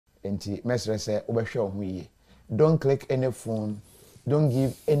enti mesre say obehwe ho yi. Don't click any phone, don't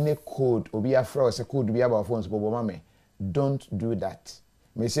give any code obi afra say code bi about phones bobo mame. Don't do that.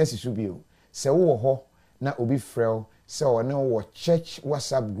 Me say sisu bi o. Se wo ho na obi frɛ se o ne wo church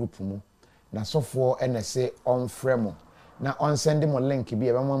WhatsApp group mu na sofo ene say on frɛ mo na on send mo link bi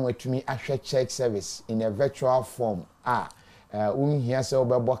e ba mo atumi ahwɛ church service in a virtual form unhia se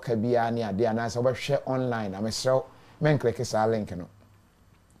obebo ka bia ne ade ana se obehwɛ online amesrɛ men click sa link no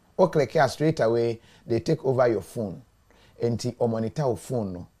o click here straight away they take over your phone enti o monitor your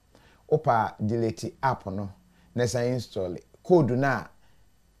phone no opa delete app no na sa install it. Code na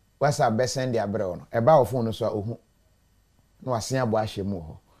WhatsApp be send ya brɛ no eba o phone no so ohu no asen abo ahye mu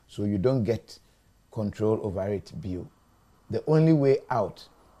ho so you don't get control over it bio. The only way out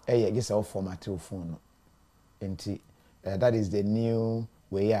just our format your phone no enti that is the new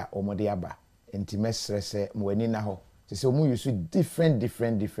way omode aba enti mesre se mo ani na ho say omu use different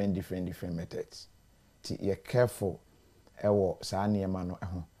methods ti you careful ewo saa niema no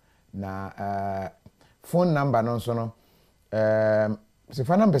ho na phone number no so no se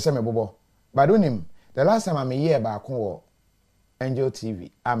fa number se me bobo but onim the last time I hear ba ko wo Angel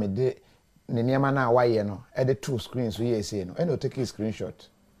TV me de ne niema na waye no e de two screens so ye say no e no take a screenshot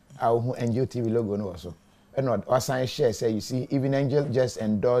hu Angel TV logo no so e no wasan share say you see even Angel just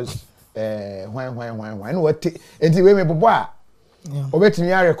endorsed when no what enti we me bobo a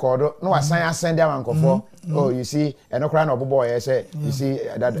obetimi a record no wasan asend am ankofo oh you see e no kra na bobo ye say you see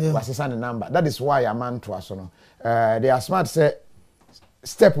that wasesa the number that is why a man to aso no they are smart say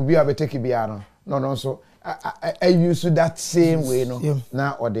step bi a be take bi a no so I use that same way no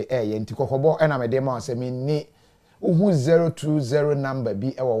na or the air enti kokobo e na me dem say me ni uhu 020 number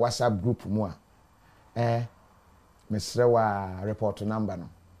bi e wo WhatsApp group mu a mesre wa report number no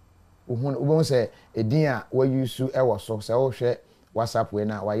uhu say edin a we use e wo so say wo hwe WhatsApp we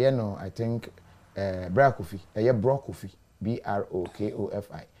na wa ye no I think KOFI KOFI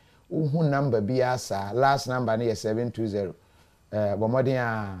BROKOFI uhu number bi asa last number na 720 bomodin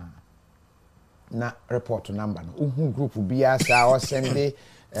a na report number no uhu group bi asa o send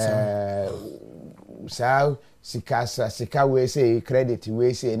sa sika we say credit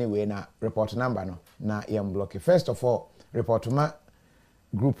we say anyway na report number no na yam block. First of all report ma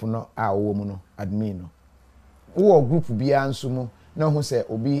group no a wo mu no admin no wo group bi anso mu na hu say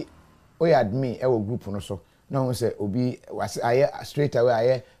obi oy admin e wo group no so na hu say obi was aye straight away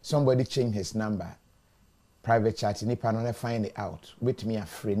aye somebody change his number private chat nipa no na find it out with me a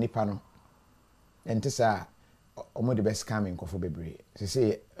free nipa no entisa omo the best coming nkofo bebre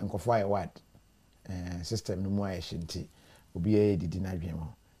say nkofo aye what system no mu aye shinti obi e didi na dwen ho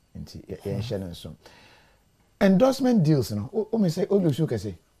nti ye share no so endorsement deals no o me say o lusu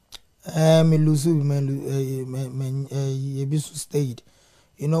kese me lusu me ebisu stayed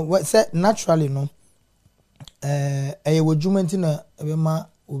you know what said naturally no wo jumenti na be ma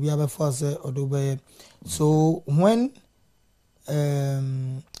obi abefa say odobe so when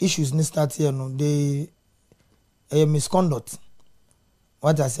issues ni start here no they misconduct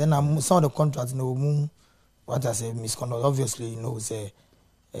what I say now some of the contracts no what I say misconduct obviously you know say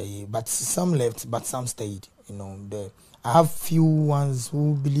but some left but some stayed you know I have few ones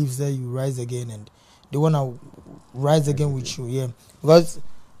who believes that you rise again and they want to rise again with you because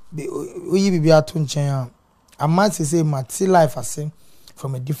we be atun chen I might say my life I say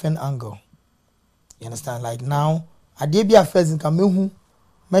from a different angle you understand like now I dey be first can me hu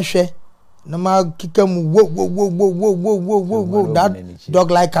mehwe no ma kikam wo that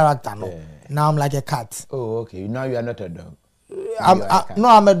dog like character no now I'm like a cat. Oh okay now you are not a dog.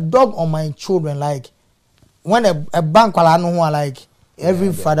 I'm a dog on my children like when a bank no like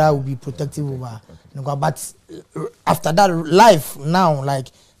every father will be protective over but after that life now like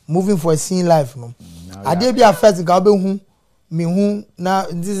moving for a scene life no I dey be first can be hu me hu na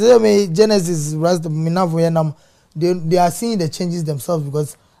this me Genesis rest me na for they are seeing the changes themselves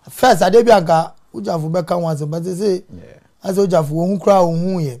because first I dey be anga ujafu beka once but they say as ujafu hu kra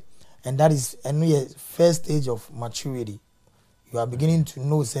hu here and that is first stage of maturity. You are beginning to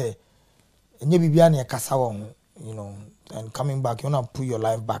know say enye bibia na kasa won you know and coming back you want to put your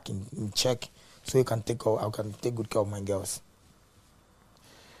life back in check so you can take good care of my girls.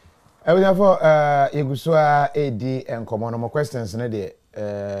 I will therefore yeguso edi enkomo no questions na de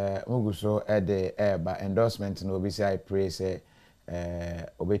muguso e de ba endorsement no be say I pray say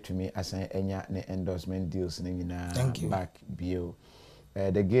obetumi asan enya ne endorsement deals na nyina back bio.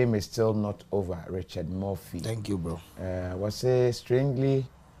 The game is still not over, Richard Murphy. Thank you, bro. Was say strangely,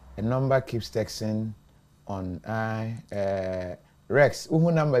 a number keeps texting on Rex.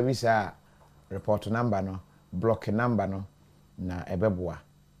 Uhu number visa report number no, block number no, na ebeboa.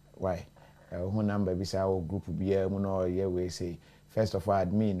 why who number be say our group be mu no ye we say first of all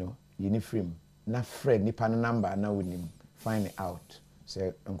admin no uniform na friend nipa no number na wonim find it out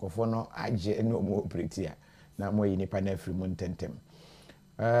say nkofo no age no mo operate na mo nipa na free mo ntentem.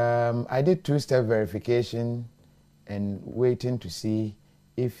 I did 2-step verification and waiting to see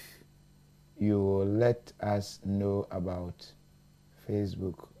if you will let us know about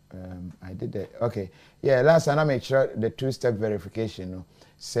Facebook. I did that. Okay. Yeah, last time I make sure the 2-step verification. No,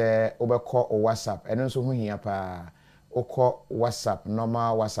 say over call or WhatsApp. I don't know who here pa. O call WhatsApp,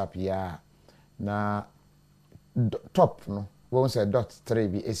 normal WhatsApp ya. Na top no. We say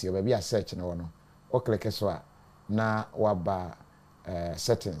 .3 be AC. We be a search no no. O click so na waba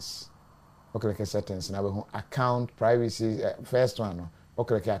settings. O click settings na we account privacy first one no. O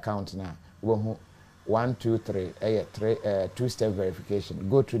click account na we 1, 2, 3, 2-step verification.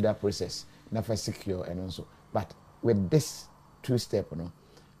 Go through that process. Never secure and also. But with this 2-step, no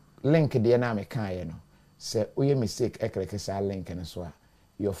link the enemy can no. Say, oh, you mistake. I click a link and so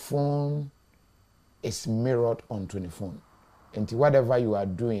your phone is mirrored onto the phone. And whatever you are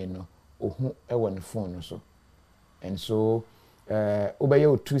doing, no, on the phone also. And so, obey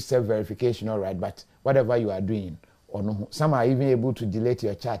your 2-step verification, all right. But whatever you are doing, or no, some are even able to delete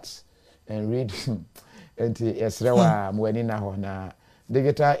your chats and read enti esrewa mweni na ho na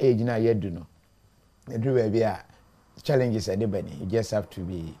digital age na yedu no everywhere be a challenges anybody. You just have to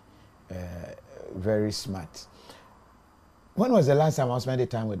be very smart. When was the last time I spent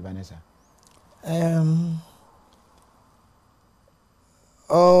time with Vanessa?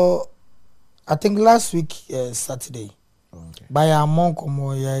 I think last week Saturday. Okay. By a monk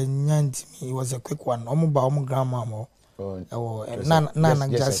or it was a quick one. Ba grandma mo. Nana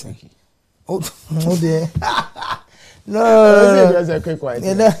Jackson. Oh dear. No, it was a quick one.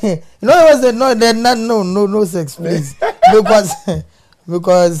 No, it was no sex, please.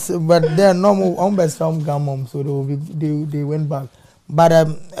 because but they're normal on best from grandmom, so they went back. But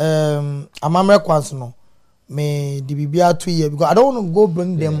I'm no may the BBR 2 years because I don't want to go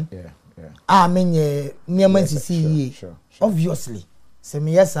bring them. Yeah. I mean, near see sure. Obviously. So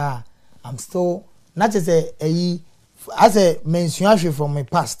me yes, I'm still not just as a mention from my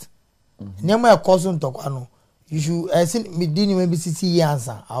past. Near my cousin Tokano. You should I think me didn't maybe see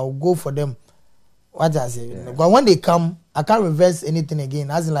answer. I'll go for them. What I say. But when they come, I can't reverse anything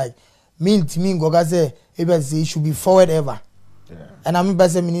again. As in like me to me Goga say it should be forward ever. Yeah. And I mean by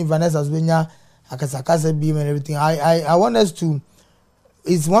saying Vanessa's Benya, Akasakasa beam and everything. I want us to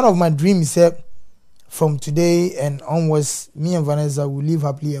it's one of my dreams from today and onwards, me and Vanessa will live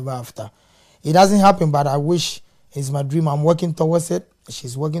happily ever after. It doesn't happen, but I wish it's my dream. I'm working towards it.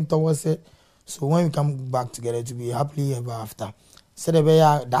 She's working towards it. So when we come back together to be happily ever after. So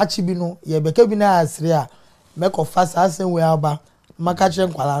that should be no. Yeah, because we na asria make of fast as we aba makache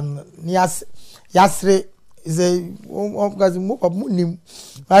kwala yasre is a because munim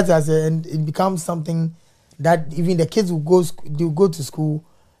right as and it becomes something that even the kids will go to school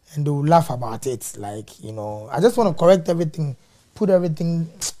and they will laugh about it. Like, you know, I just want to correct everything, put everything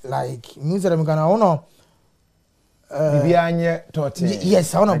like music. I'm gonna honor.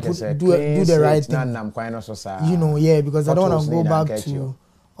 Yes, I want to do the right thing. You know, yeah, because I don't want to go back to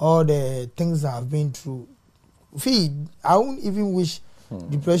all the things I've been through. I won't even wish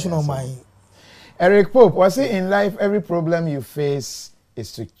depression on my. Eric Pope, was it in life every problem you face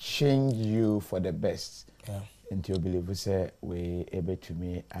is to change you for the best? Yeah. And you believe we say we able to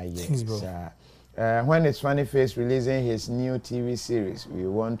me Thanks, bro. When is Funny Face releasing his new TV series? We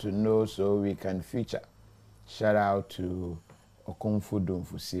want to know so we can feature. Shout out to Okonfu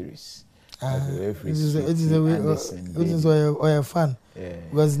Donfu series. It is a fun. Yeah.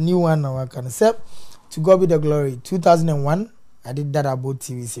 Because new one now I can accept. To God be the glory. 2001, I did that about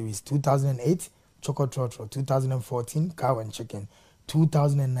TV series. 2008, Choco Trotro. 2014, Cow and Chicken.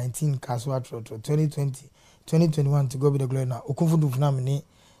 2019, Kaswa Trotro. 2021, to God be the glory now. Okonfu Donfu na mini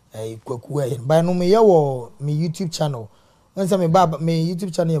by no me YouTube channel. Once I'm my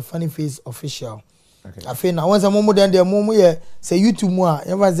YouTube channel, Funny Face Official. Okay. I feel now once I'm more than the more say YouTube more.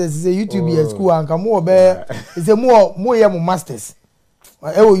 Everyone says say YouTube is school and come more bear. It's a more masters.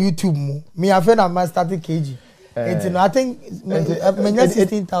 YouTube more. Me I feel I'm starting KG. I think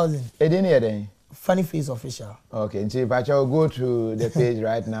 16,000. Funny Face Official. Okay, and see if I shall go to the page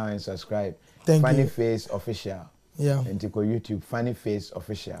right now and subscribe. Thank Funny you. Face Official. Yeah. And to go YouTube, Funny Face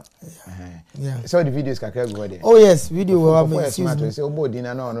Official. Yeah. So the videos can go there. Oh yes, video will have smart. Say oh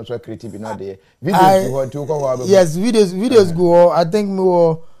dinner no not so creative not there. Videos go yes, videos go. I think we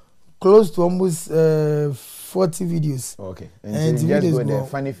were close to almost 40 videos. Okay. And so just go there,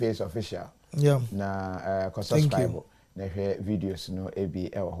 Funny Face Official. Yeah. Na subscribe. na hwe videos no ebi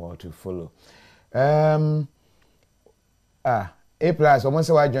e ho to follow. A plus almost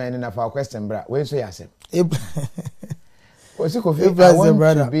say join in for question bra. We so yasem. Kosi KOFI, I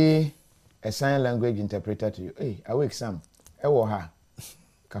want to be a sign language interpreter to you. Hey, I wake some. Ewo ha.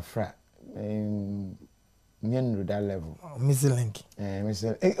 Kafra. Nyen that level. Missing link.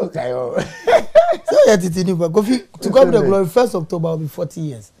 Missing. Okay. So yeah, KOFI, to God be the glory. 1st October will be 40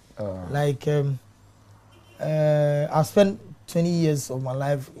 years. Like I spent 20 years of my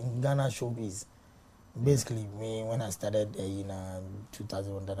life in Ghana showbiz. Basically, me when I started in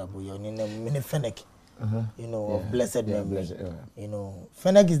 2001, that in Fennec, you know, of blessed memory. You know,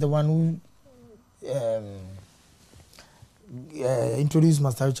 Fennec is the one who introduced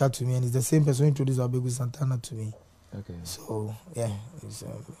Master Richard to me, and it's the same person who introduced Abegu Santana to me. Okay. So yeah,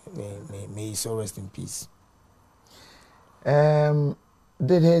 may he so rest in peace.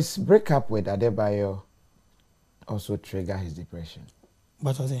 Did his breakup with Adebayo also trigger his depression?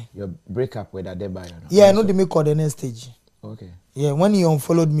 What was it? Your breakup with Adebayo? No? Yeah, I know they make call the next stage. Okay. Yeah, when he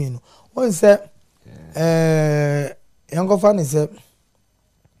unfollowed me, no. One said, Uncle Fanny said,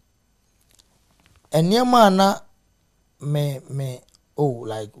 and your man me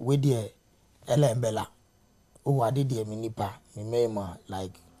like with the Ella and Bella. Oh, I did the minipa, me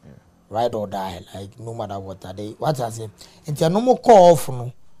like ride or die, like no matter what are they. What I say? It's a no more call off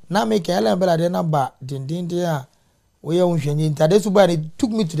no. Now make Ella and Bella then about din. We are unchanging. It took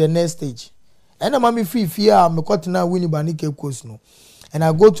me to the next stage. And I'm a free fear. I'm a cotton now Winneba ni Cape Coast no. And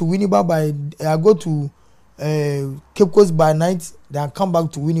I go to Winneba Cape Coast by night. Then I come back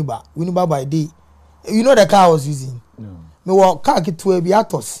to Winneba by day. You know the car I was using. No. Me walk car to a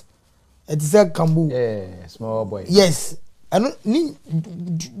Beatos. It is a Kambu. Yeah, small boy. Yes. I don't need.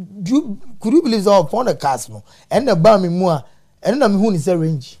 Could you believe so? Found the cars no. And the bar me more. And then who is a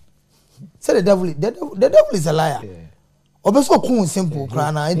range. Say the devil is a liar. Yeah. Obeso cool simple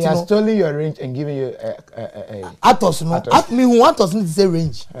krana. He has stolen your range and given you Atos no. At me who Atos need to say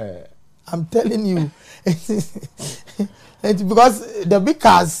range. I'm telling you. It's because the big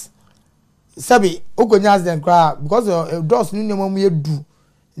cars sabi okonyas dem cry because doors no nemo me do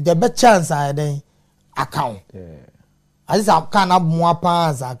the best chance I then account. I just can have more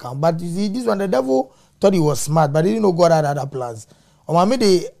pounds account, but you see this one the devil thought he was smart but he didn't know God had other plans. O ma me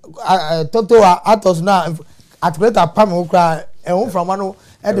dey Toto Atos now at greater pam who cry and from one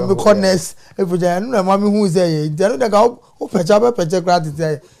and the corners every day no ma me who say they no dey go o pecha cry to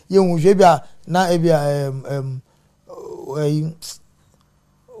say you hu bia na e bia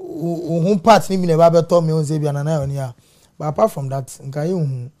who part ni me never told me on say bia na na on. But apart from that nka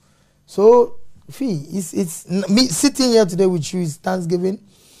you so fee it's me sitting here today with you is Thanksgiving,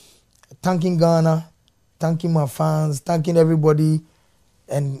 thanking Ghana, thanking my fans, thanking everybody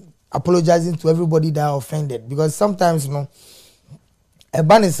and apologizing to everybody that offended because sometimes you know a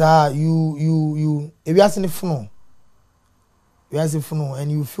ban is you if you ask any phone and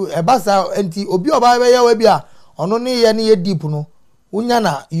you feel a basa anti obi oba we bia ono ne ye ne deep no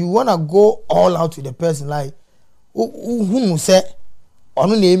unyana you wanna go all out with the person like who say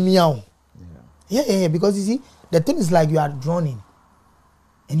ono na emia yeah because you see the thing is like you are drowning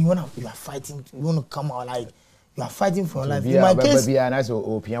and you are fighting, you want to come out like you are fighting for life. In my case,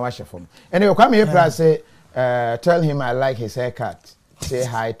 anyway, come here, plus say, tell him I like his haircut. Say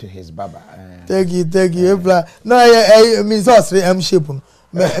hi to his baba. Thank you. No, I mean, so I'm shaping.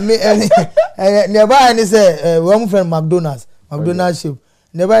 Never any say one friend McDonald's shape.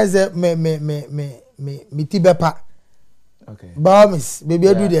 Never say me tibepa. Okay. Bamis, baby,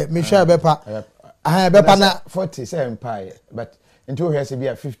 I do that. Me share bepa. I have bepa na 47 pie, but until he has to be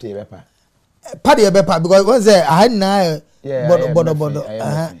at 50 bepa. Party a bepa because once I had na bodo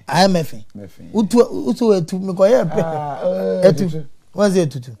I am mefi. Utu to me go here. What's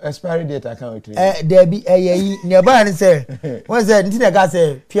it to? Expiry date account. There be nearby and say, what's that? Ntina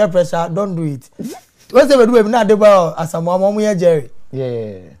say peer pressure, don't do it. What's the do not about as a mom here, Jerry?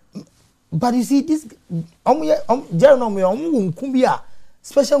 Yeah. But you see, this Jerry no me kumbia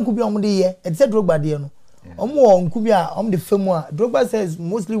special kumbia on the year, etc. Drogba dear no. Kumbia the famous Drogba says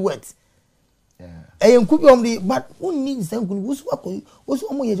mostly wet. Yeah. Kumbia but who needs them? Who's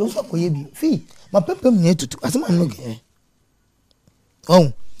omo ye just ko ye bi. Fee, my pepem near to as man no ge.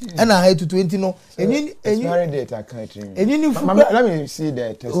 Oh, and I had to 20 no. Expiry date account. Let me see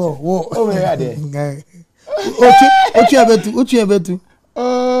that test. Oh, yeah, there. What you betu?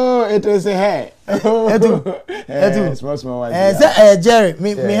 Oh, it was a hair. Small one. Jerry,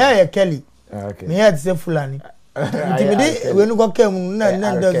 me hair Kelly. Okay. Me hair say Fulani. Intimidate when you go come na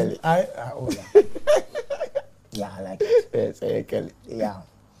yeah, I like it. Yes, Kelly. Yeah.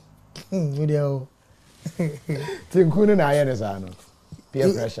 Video. Tinkunu na aye no.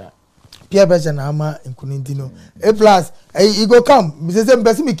 Peer pressure. Peer pressure na ama nkuninti no. A plus you go come. Me say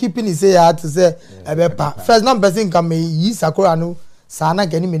person me keeping he say ya to say ebepa. First no person come me yi sakura no sana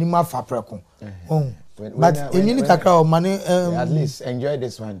gani me ni ma fa preko. But in any kakra money at least enjoy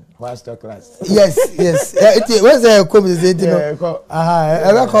this one whilst talk class. Yes. Where's the comment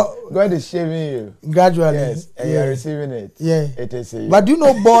God is shaving you gradually. Yes, and you are receiving it. Yeah. It is. But do you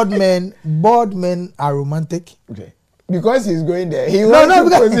know bald men are romantic? Okay. Because he's going there. He wants to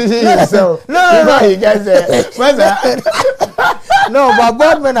position himself. No. He gets there. No, but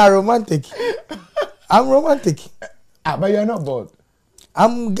bald men are romantic. I'm romantic. But you're not bald.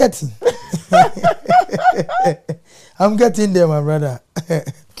 I'm getting. I'm getting there, my brother.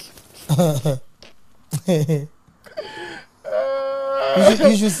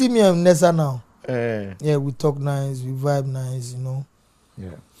 You should see me and Nessa now. Yeah, we talk nice, we vibe nice, you know.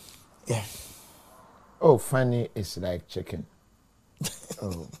 Yeah. Oh, funny is like chicken.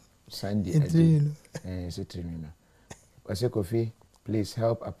 Oh, Sandy. It's a dream. Wase Kofi, please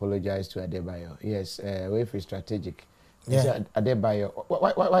help apologize to Adebayo. Yes, way for strategic. Yeah. Adebayo,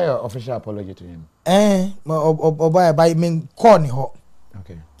 why your official apology to him? By mean corny ho.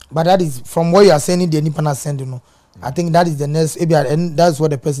 Okay. But that is from what you are saying. The Nipana send, you know. Yeah. I think that is the next. And that's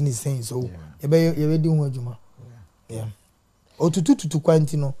what the person is saying. So, yeah. Oh, to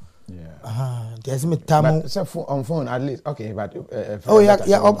quite, you know. Yeah. There's me time. So on phone at least. Okay, but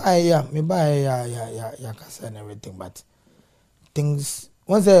yeah. Me buy yeah, and everything. But things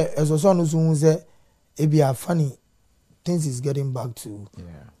once as also no say it be funny. Things is getting back to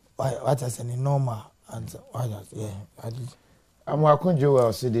what I said normal and I did. I'm working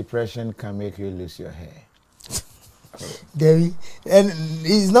well. See, depression can make you lose your hair. Gary, and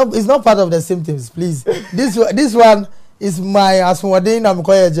it's not part of the symptoms. Please, this one is my asmodine. I'm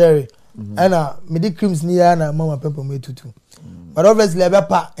calling Jerry, and me creams near and mama pepper me too. But obviously, I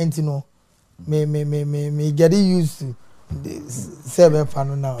better and you know, me get used to. 7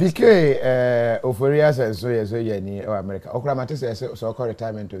 fan now. PK Euphoria says so ni America. Okra mate say so call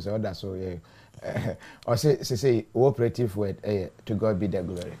retirement to say that so or say operative word to God be the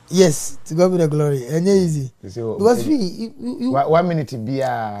glory. Yes, to God be the glory. And easy. Because you 1 minute be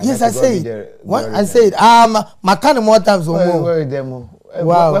yes, I say it. I say it. My kind more times or more.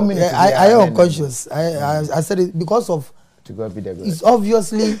 Wow. I am unconscious. I said it because of to God be the glory. It's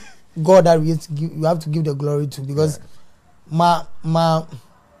obviously God that you have to give the glory to because ma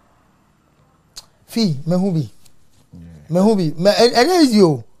fee mehubi and is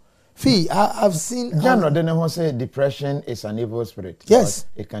you fee I've seen John Rodene say depression is an evil spirit. Yes,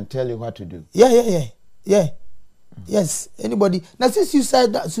 it can tell you what to do. Yes, anybody now since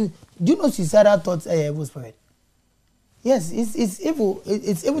suicide so do you know suicidal thoughts are evil spirit? Yes, it's evil.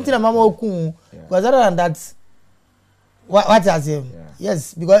 It's everything mama okun because other than that what I say.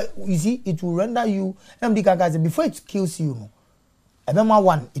 Yes, because you see, it will render you. Before it kills you, remember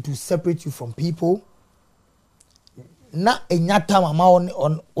one, it will separate you from people. Not a nyata mama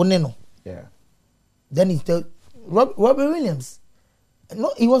on oneno. Yeah. Then he tell Robin Williams.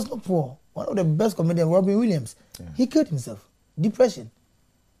 No, he was not poor. One of the best comedians, Robin Williams. Yeah. He killed himself. Depression.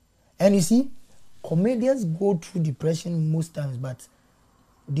 And you see, comedians go through depression most times, but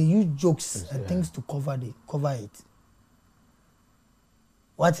they use jokes and things to cover it.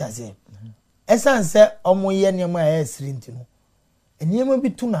 What I say? Esan say omo ye niam a esrinti no. Eniam bi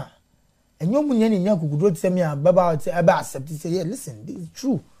tuna. Enyo munye ni nya kugudro tse me ababa accept say yeah listen this is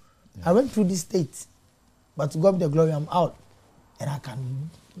true. I went through this state. But to God be the glory I'm out and I can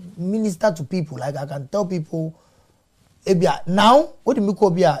minister to people like I can tell people now what do you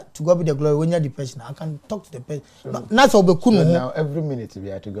call to God be the glory when you're depression I can talk to the person. That's all be cool now every minute we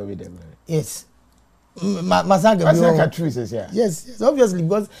are to God be the glory. Yes. Yes, obviously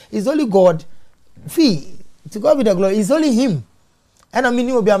because it's only God. Fee to God be the glory. It's only Him. And I mean,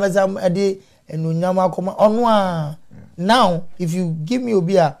 you will be a day and now if you give me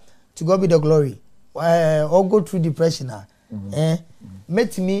Obia to God be the glory, or go through depression,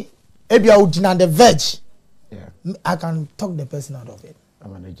 make me maybe I would deny the verge. I can talk the person out of it.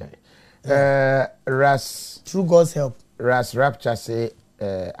 I'm an Ras through God's help. Ras Rapture say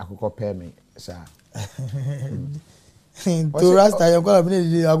I could compare me, sir. To Rasta, you're going to be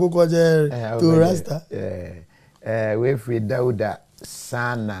to Rasta. We free Dauda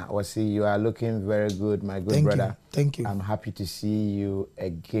Sana was you are looking very good, my good brother. Thank you. I'm happy to see you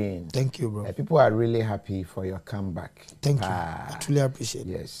again. Thank you, bro. People are really happy for your comeback. Thank you. I truly appreciate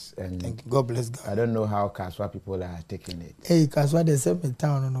it. Yes, and thank you. God bless God. I don't know how Kaswa people are taking it. Hey, Kaswa, they sent me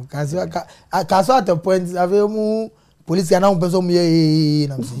town. No, Kaswa at the point, police are now person.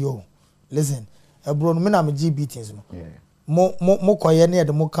 I'm saying, yo, listen. bro, me na me G beatings no. Yeah. Mo koye near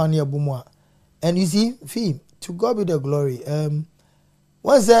the mo can near Bumwa. And you see, fee, to God be the glory.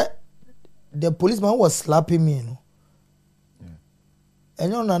 Once that the policeman was slapping me, you know.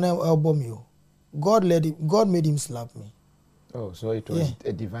 And you know, elbow me. God made him slap me. Oh, so it was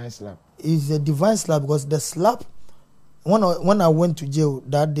a divine slap. It's a divine slap because the slap when I went to jail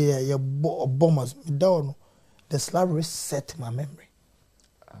that day, bombers down. The slap reset my memory.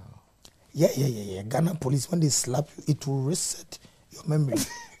 Oh. Yeah. Ghana police, when they slap you, it will reset your memory.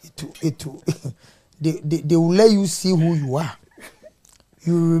 it will they will let you see who you are.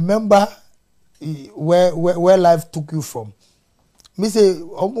 You remember where life took you from. Me say,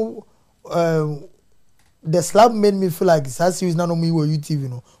 the slap made me feel like it's as if it's not on me or UTV, you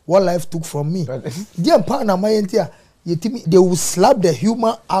know, what life took from me. Dear partner, my entire, they will slap the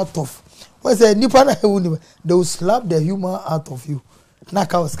humor out of. What's that? They will slap the humor out of you.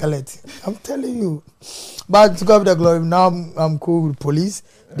 Knock out skeleton. I'm telling you. But to God be the glory. Now I'm cool with police.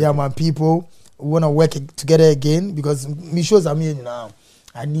 They are my people. We want to work together again because me shows I'm here now.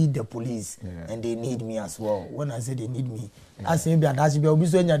 I need the police and they need me as well. When I say they need me, I say maybe I should be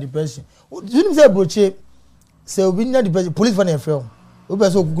obviously in depression. Do you say broche? Say we need depression. Police for the film.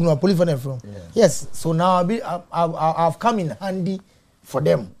 Police for the film. Yes. So now I've come in handy for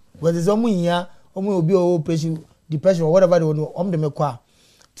them. Whether it's someone here, will be operation, depression or whatever they want to make.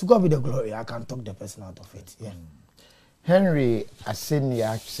 To God be the glory. I can talk the person out of it. Yeah. Henry, I send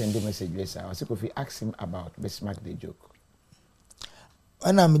a message. I was if you ask him about Bismarck the joke.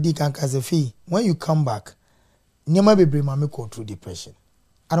 When I'm when you come back, Nyama be bring me go through depression.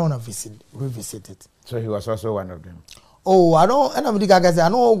 I don't want to revisit it. So he was also one of them. Oh, I don't. And I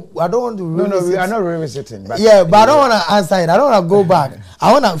don't want to. No, we are not revisiting. But yeah, but I don't want to answer it. I don't want to go back.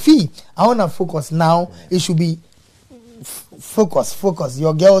 I want to focus now. It should be focus.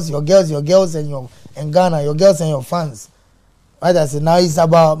 Your girls, and Ghana, your girls and your fans. Right? I said now it's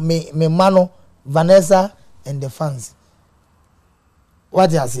about me, Mano, Vanessa, and the fans. What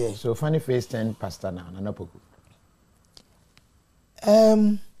do you say? So funny face turn pastor now, Nanapoku.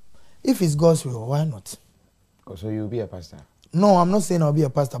 If it's God's will, why not? Oh, so you'll be a pastor? No, I'm not saying I'll be a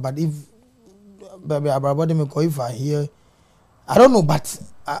pastor, but if I hear, I don't know, but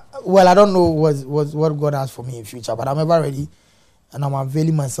I don't know what God has for me in future, but I'm ever ready, and I'm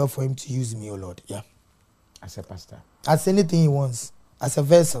availing myself for Him to use me, oh Lord. Yeah. As a pastor. As anything He wants, as a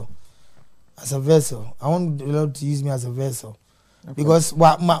vessel. I want the Lord to use me as a vessel. Okay. Because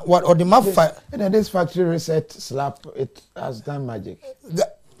this factory reset slap, it has done magic.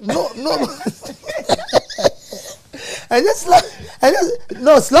 No.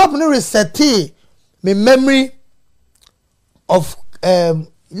 Slap no reset my memory of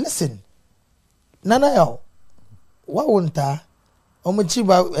listen. Nana yo, what won't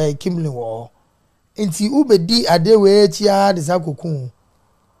omochiba Kimberley war. Inti ubedi adewe chia de sakokun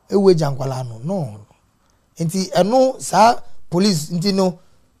ewe jankwala no. Inti eno sa police inti no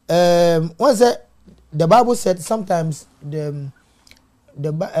once the Bible said sometimes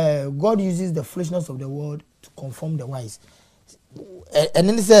God uses the foolishness of the world to conform the wise. And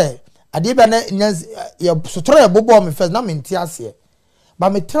then he said, "Adiba na ya sotra bobo me first na me ntiase.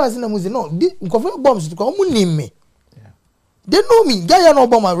 But me tell us na mu no, conform bomb so ko mu nim me. They know me. Guy no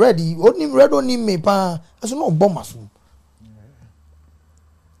bomb ready. Only red only me pa. So no bomb aso.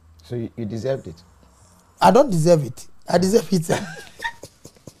 So you deserved it. I don't deserve it. I deserve it.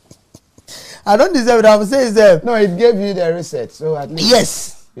 I don't deserve it. I'm saying no, it gave you the reset. So at least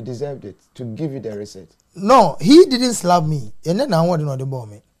yes, you deserved it to give you the reset. No, he didn't slap me. And then I wanted to know the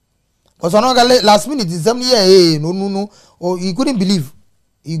bomb me. Because last minute, hey, no. Or he couldn't believe.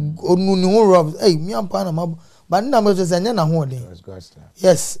 He no hey, me and Panama. But now I'm just saying, it was God's time.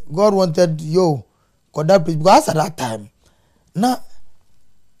 Yes, God wanted because at that time, now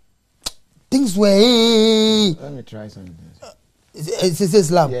things were. Let me try something. It's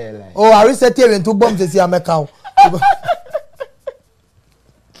Islam. Yeah, like. Oh, I reset here and two bombs. They see I'm a cow.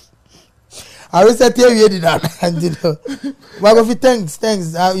 I reset here. We did that. And you know, well, thanks.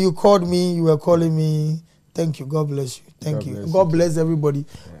 You called me. You were calling me. Thank you. God bless you. Thank you. God bless everybody.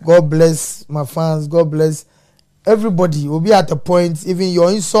 Yeah. God bless my fans. God bless everybody. We'll be at a point. Even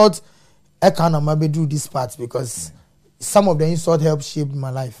your insult, I can't maybe do this part because some of the insult helped shape my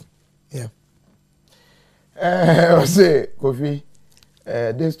life. Yeah. I say, Kofi,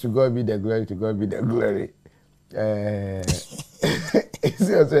 this to God be the glory, to God be the glory. It's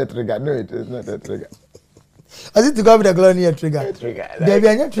also a trigger. No, it is not a trigger. Is it to God be the glory a trigger? A trigger. There be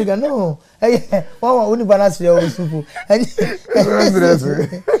a trigger, no. One only balance your super. And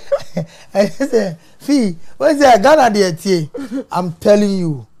I say, Fee, what's that Ghana there? I'm telling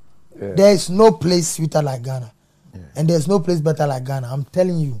you, there is no place sweeter like Ghana, and there's no place better like Ghana. I'm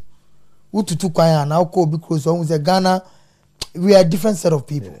telling you. Ututu kwaya now ko because when we say Ghana, we are a different set of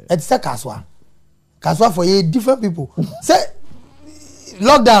people. It's a Kaswa. Kaswa for ye different people. Say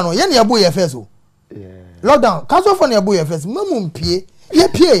lockdown, ye ni abu ye first. Lockdown, Kaswa for ni abu ye first. Mamum pie, ye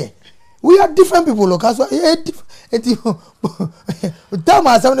pie. We are different people. Look, Kaswa ye different. Tell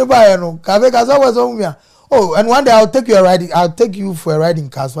me something about no. Kaswa was on me. Oh, and one day I'll take you a ride. I'll take you for a ride in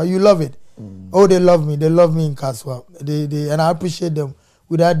Kaswa. You love it. Oh, they love me. They love me in Kaswa. They and I appreciate them.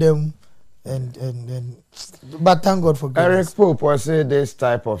 Without them. And but thank God for goodness. Eric Pope was say this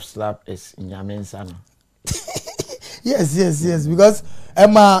type of slap is Nyamensano. yes because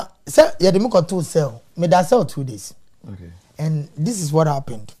Emma said yeah, the milk to sell. Me that sell 2 days. Okay. And this is what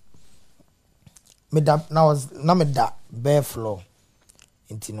happened. Me that now me that bare floor.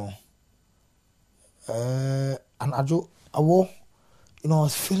 Intino. And I was I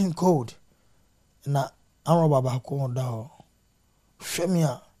was feeling cold. And I don't know about how down. Show me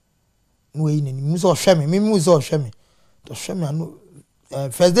no way in muso show me muso show me to show me no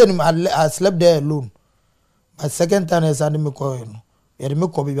first day I slept there alone, but second time I said me call no ya me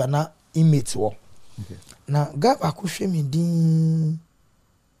call be na inmate wo na ga ba ko show me din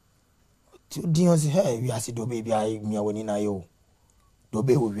o say hey we as do baby I me woni na yo do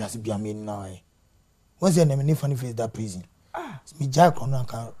be we as bia me na I once you me funny face that prison me jack on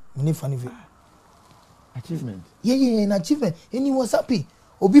kan me funny face achievement an achievement and he was happy.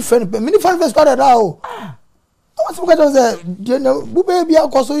 Obi friend many friend first started out. I was forgetting say bu baby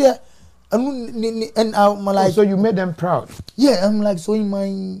akoso here and I'm like so you made them proud. Yeah, I'm like so in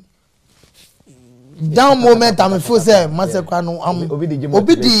my down moment I'm feel say master no I'm obi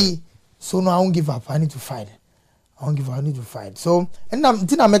so no I won't give up. I need to fight. I need to fight. So and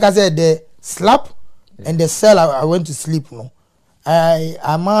I make I say the slap and the cell I went to sleep no. The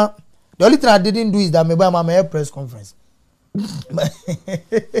only thing I didn't do is that me buy my press conference.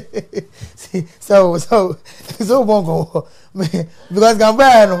 so bongo because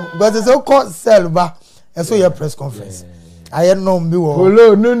Gambia because it's so called cell ba and so your press conference I had no me wo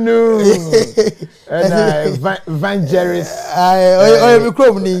hello no and Van Jerry's me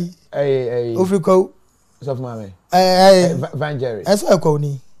chrome ni Ofiko so mama Van Jerry and so ko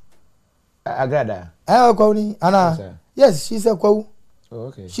ni agrada ko ni ana yes she said ko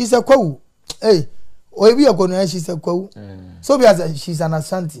okay she said ko hey or be a gonna she's a quo. So be as she's an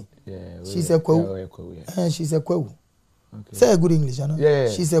Ashanti. Yeah, she's a quo. And she's a quo. Say a good English, you know? Yeah.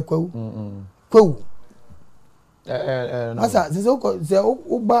 She's a quo. Quo. Masa, this Oko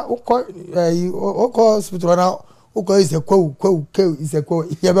hospital now. Oko is a quo is a quo.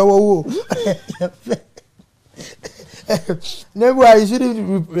 Never, you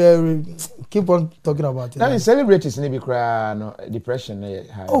shouldn't keep on talking about it. Now, celebrities maybe cry no depression.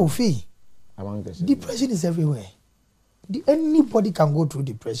 Oh, fee. Depression is everywhere. Anybody can go through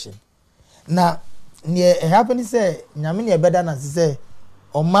depression. Now, near happening say, Nyamini better than say,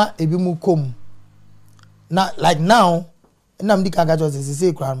 Oma ebimu kom. Now, like now, I'm the cagatos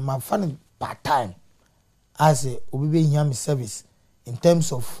say, my funny part time. I say, Obi Yami service in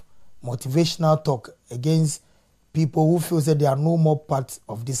terms of motivational talk against people who feel that they are no more part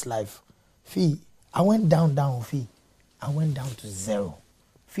of this life. Fee, I went down, Fee. I went down to zero.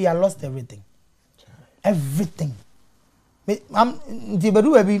 Fee, I lost everything. Everything. I'm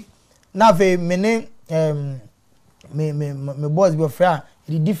the now me boss be friend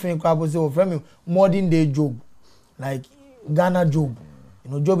the different crowd say friend me modern day job like Ghana job,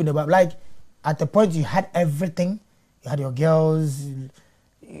 job in the back. Like at the point you had everything, you had your girls.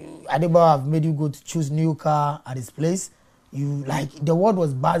 Adeba have made you go to choose new car at this place. You like the world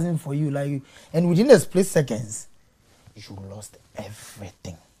was buzzing for you, like, and within the split seconds, you lost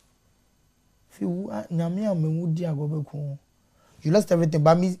everything. You lost everything,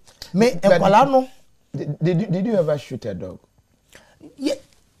 but me did you ever shoot a dog? Yeah.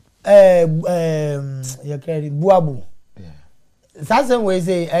 Buabu. Yeah. That's the way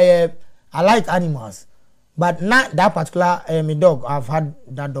say I like animals, but not that particular me dog. I've had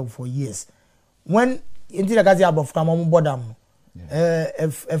that dog for years. When into the gazi above from bodam,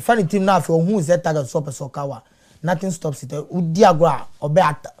 a funny team now for who is that target super sokawa. Nothing stops it. Udiagra or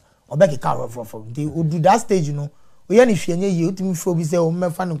better. Or back a car from they would do that stage, if you to me for be say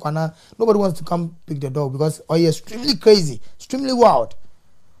nobody wants to come pick the dog because you're extremely crazy, extremely wild.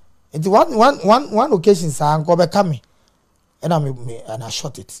 It's one occasion sir go back coming and I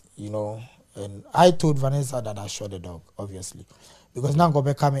shot it, and I told Vanessa that I shot the dog, obviously. Because now go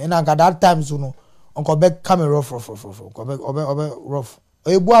back coming and I got that time Uncle back coming rough. Go back rough.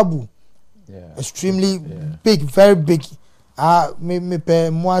 Extremely big, very big. Me pay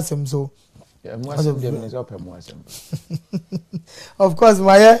more some so. Of course,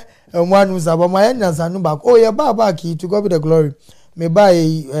 my one who's about my and back. Oh, yeah, back to God be the glory. Me buy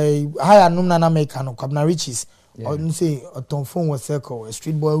a higher number mechanic, Cabna Riches, or say a tom phone was circle, a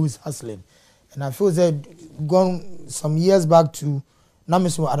street boy who's hustling. And I feel that gone some years back to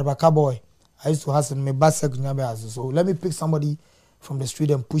Namisu Adabaka boy. I used to hustle me bus second. So let me pick somebody from the street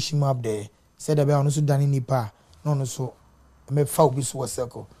and push him up there. Said about also done in Nipa. No, so I may foul this was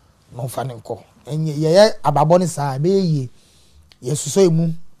circle. No fun and call. And yeah, Ababoni sa be ye. Yes, so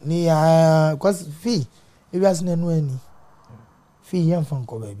mu ni cause fee. If you ask no any fee young from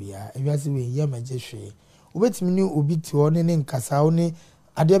ko baby. If you ask we yeah majeshe. Ubet me new obi ti one ne nkasa one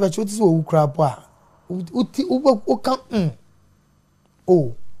ade be choti so wu crap a. Uti uka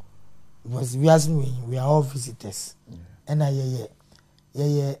oh. Because we ask me we are all visitors. And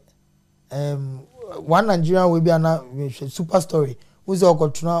yeah. One Nigerian will be a super story. Who's all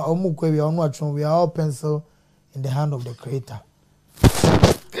got we are all pencil in the hand of the creator.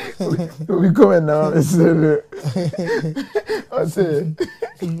 We come now. I say,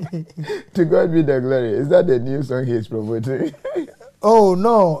 to God be the glory. Is that the new song he's promoting? Oh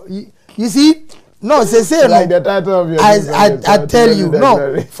no, you see, no, say like the title of your I tell you, no.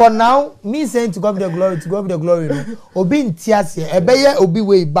 Glory. For now, me saying to God be the glory, to God be the glory. No, obi in tears here. Ebeye obi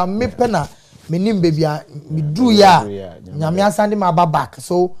way, but me pena. Me nim baby me do ya nyame send him back,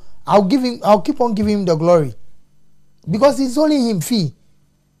 so I'll keep on giving him the glory because it's only him fee.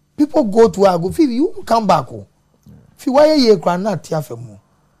 People go to her go fee, you come back fee why ye kran na tia femu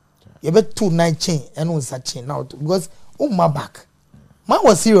you bet 2 night chain and on such chain now because my back man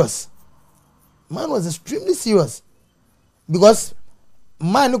was serious, man was extremely serious because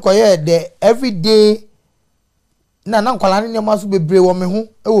man ko here the every day na kwala ne ma so bebre wo me ho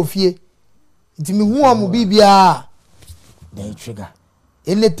e wo fie. It's me who am bibia. They trigger.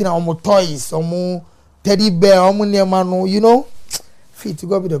 Anything on toys, on teddy bear, on near you know. Fit to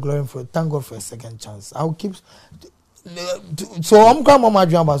God be the glory for it. Thank God for a second chance. I'll keep. So I'm coming my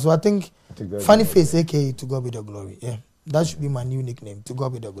drama. So I think funny face, aka to God be the glory. Yeah, that should be my new nickname. To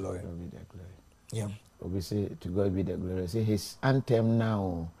God be the glory. Yeah. Obviously, to God be the glory. Say his anthem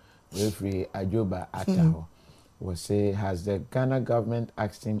now. Referee Ajoba Ataho will say, has the Ghana government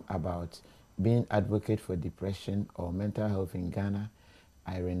asked him about being advocate for depression or mental health in Ghana?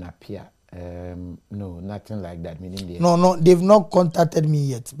 Irene Apia. No, nothing like that. Meaning no, they've not contacted me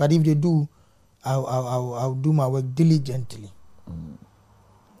yet. But if they do, I'll do my work diligently.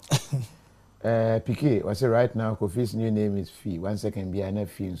 PK, I say right now, Kofi's new name is Fee. 1 second, be an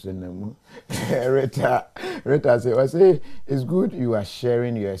Fee. So no, Rita say, it's good you are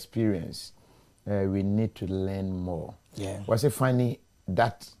sharing your experience. We need to learn more. Yeah. Was it funny?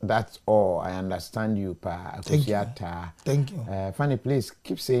 That's all. I understand you, Pa. Thank you. Funny, please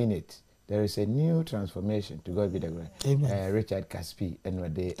keep saying it. There is a new transformation. To God be the glory. Amen. Richard Caspi, and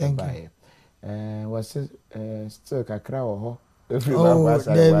thank you. Was still Kakra or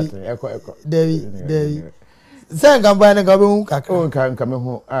David. Say come by and come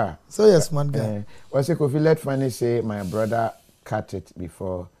home. So yes, man. Guy. Was it Kofi? Let Funny say, my brother, cut it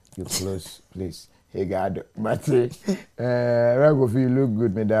before you close, please. Hey God, but Ragofi, you look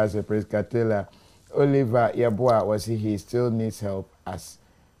good, me that's a praise Katela. Oliver Yaboa was he still needs help, as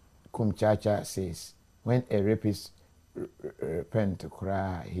Kumchacha says. When a rapist repent to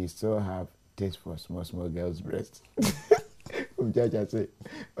cry, he still have taste for small girls' breasts. Kumchacha say,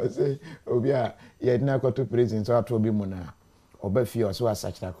 Obia, you had not got to prison, so I told him Mona. Obe fi also as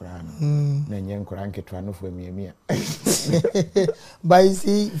such that crown. Nanyan Koran Ketrano for me. But you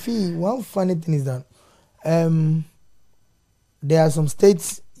see, Fee, one funny thing is that there are some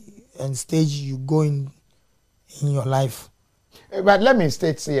states and stage you go in your life. But let me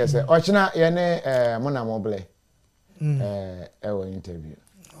state seriously. Ochina yene Mona Moble our interview.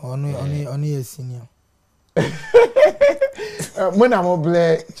 Only a senior. Mona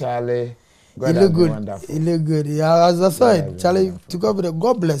Moble Charlie. God, you look good. Wonderful. You look good. Yeah, as I said, Charlie, to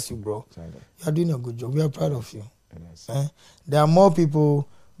God bless you, bro. Charlie. You are doing a good job. We are proud of you. Yes. There are more people.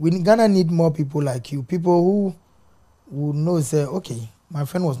 We Ghana need more people like you. People who would know, say, okay, my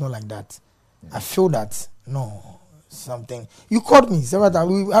friend was not like that. Yeah. I feel that. No, something. You called me several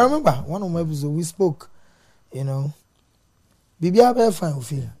times. I remember one of my episodes, we spoke, you know. Baby, I'll be fine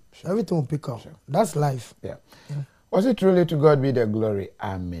with you. Sure. Everything will pick up. Sure. That's life. Yeah. Was it truly to God be the glory?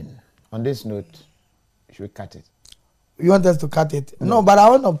 Amen. On this note, should we cut it? You want us to cut it? No, but I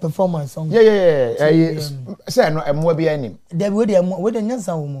want to perform my song. Yeah. Say no, I'm more behind him. The way the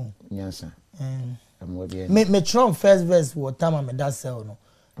Nyansa woman. Nyansa. I'm more behind. Me try first verse what time I'm that cell no,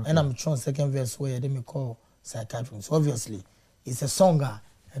 and I'm trying second verse where they me call psychiatrist. So obviously, it's a song.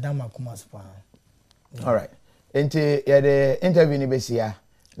 All right. Enti ya the interview ni besia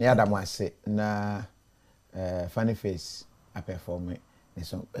ni Adam wase na funny face a perform the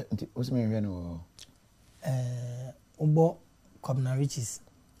song. Enti what's me no Ubo Kobna Riches.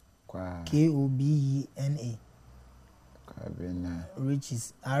 KOBENA. Kobna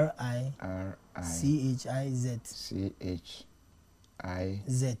Riches RICHIZ.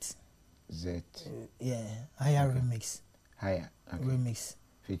 CHIZ. Yeah, higher remix. Higher. Okay. Remix.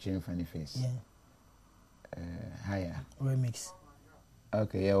 Featuring funny face. Yeah. Higher. Remix.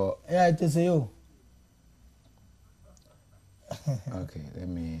 Okay, yeah. Well, yeah, it is you. Okay, let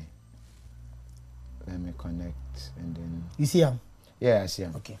me connect and then. You see him? Yeah, I see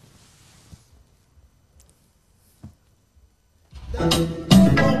him. Okay.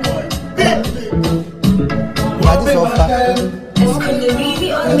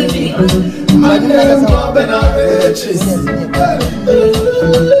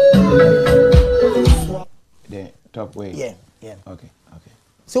 The top way. Yeah. Okay.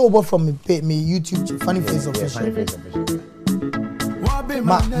 So over from me YouTube funny face official. Funny face official.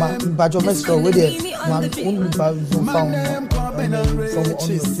 But your best friend with it. From on your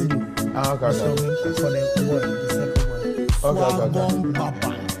studio. Okay. For the boy, the second one. Okay.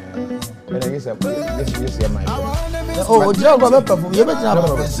 But I guess this is my. Oh, you know what perform? You better not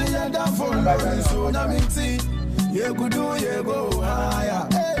perform.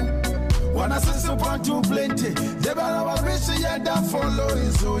 Wanna see support too plenty. They better have wish you that follow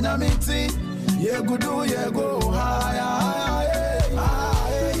in Sunamiti. You go do, you go higher.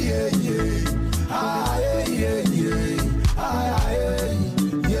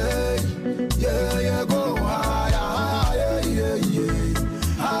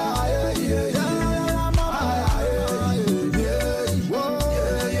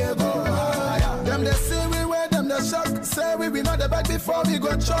 Them they see we wear them the shock. Say we know the back before we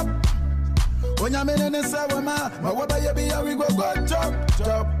go chop. When you're in the Sawama, my waba yabi, we go chop.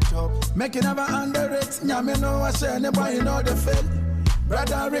 Make it never underrate. Nyame know I share anybody know the fail.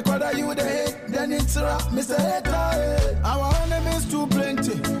 Brother, record you the hate, then it's rap, Mr. Hater. Our enemies too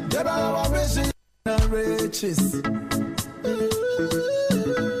plenty. They better our wishes and riches.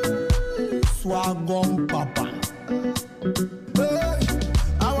 Swagom Papa.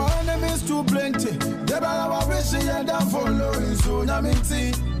 Our enemies too plenty. They better our wishes and that following soon. I mean,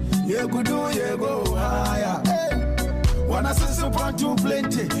 see. You go do, you go higher. Wanna see support too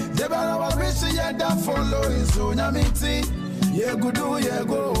plenty. They better have wish you that following soon. I mean, see. You go do, you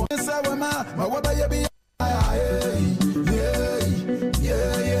go. My waba you be higher.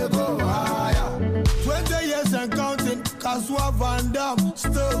 Yeah, you go higher. 20 years and counting. Kaswa Van Dam.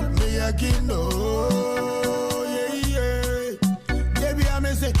 Still me a kino. Baby, I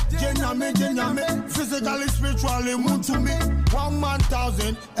may say, Jename, physically, spiritually, moon to me.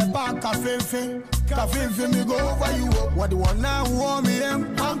 1,000, a bar cafe, me go over you. What do you want now? Want me,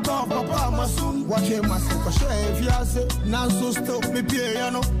 I'm top, Papa, my son. What came my second share if you say, now so stop me,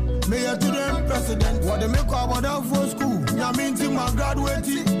 piano. Mayor to the president, what they make about that for school. I mean, to my graduate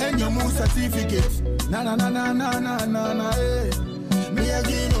and your moon certificate. Na, eh. Me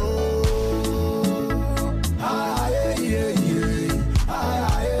again, oh.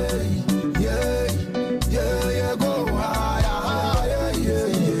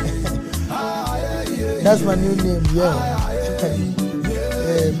 That's my new name, yeah.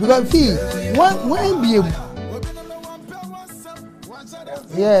 Because he, when be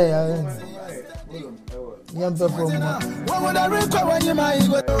yeah, perform. What would I require when you might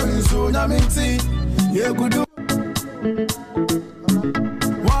go so you could do?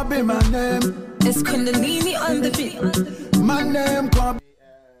 What be my name? It's Kundalini on the beat. My name come.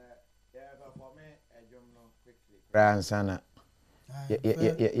 Ransana.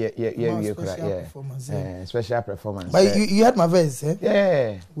 Yeah. Special performance. But you had my verse, eh?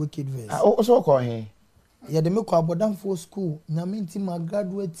 Yeah. Wicked verse. I also call him. Yeah, they make about for school. Naminti my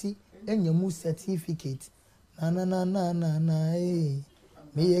graduate and your moose certificate. Na,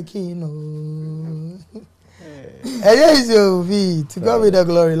 me a kino. Yes, you be to God be the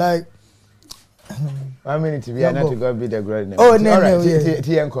glory. Like 1 minute to be not to God be the glory. Oh, no, all right.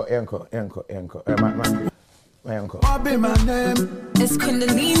 Yanko. My uncle. What be my name? It's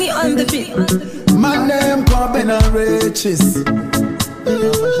Kundalini on the beat. My name Corbin Riches.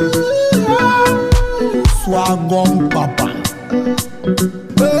 Swagom Papa.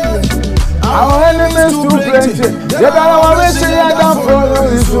 Our enemies too plenty. They got our wish and that follow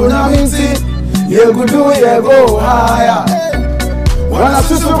you soon. You go do, you go higher. Wanna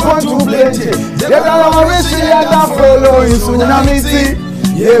see support too plenty. They got our wish and that follow you soon.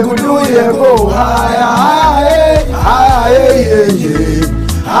 ye go do ye go higher, higher, higher, yeah, yeah,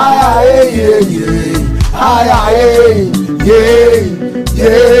 higher, yeah, yeah, higher, yeah, yeah,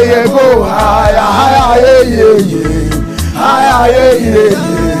 yeah, go higher, higher, yeah, yeah, higher, yeah, yeah,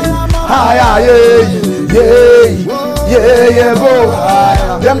 higher, yeah, yeah, go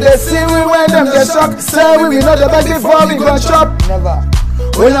higher. Them they see we when them they shock, say we know the best before we go chop. Never.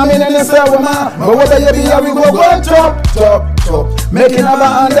 When I'm in the cell, woman, but what they be, we go top, top, top. Making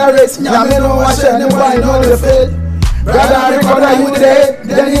our underrates, Yamino, I share them, why know the fate. Brother, I record you today,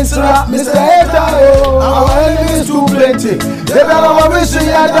 then it's rap, Mr. Hater, our enemies too plenty. They better wish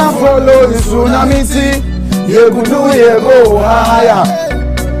you had done follow the tsunami. You go do, you go higher.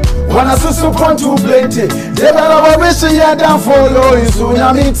 Wanna support too plenty. They better wish you had done follow the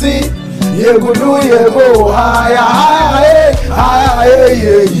tsunami. You go do, you go higher, higher, higher,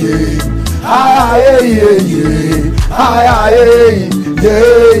 yeah, yeah, higher, yeah, yeah, higher,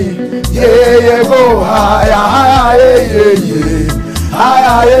 yeah, yeah, go higher, higher, yeah, yeah,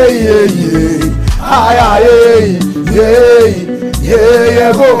 higher, yeah, yeah, higher,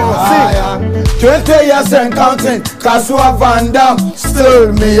 yeah, go higher. 20 years and counting, Kasua Van Dam,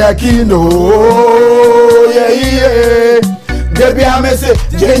 still me a kino, yeah. Baby, I may say,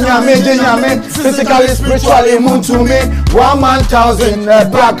 Jenyame, physically, spiritually, moon to me. 1,000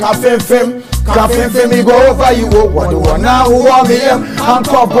 black cafe, me go over you. What the one now who want me? I'm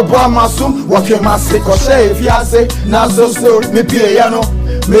top of Bamasum, walking my sick or say, if you say, now so slow, me piano.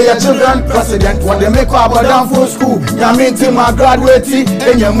 May your children president when they make up a down for school. Yamin to my graduate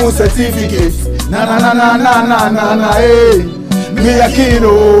and your moon certificate. Na, hey, me a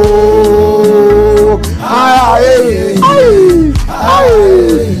kino. Hey,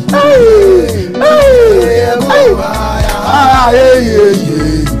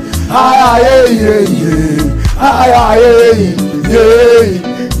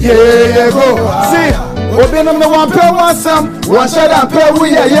 see, we've been on the one pair, one some, one shot and pair,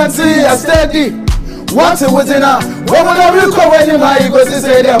 we are see a steady. What's it within a what would I recall when my ego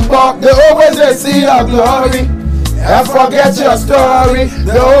say them back? They always they see your glory. And forget your story.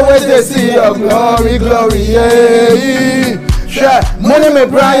 They always they see your glory, glory, yeah. Sure, money me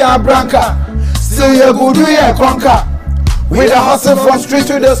Brian Branca. Still you go do your conquer. With a hustle from street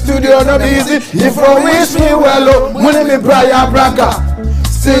to the studio, not easy. If you wish me well, money me Brian Branca.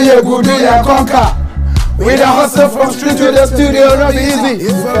 Still you go do your conquer. With a hustle from street to the studio, not easy.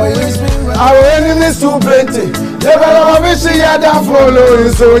 If you wish me well, our enemies too plenty. They better wish you had done follow.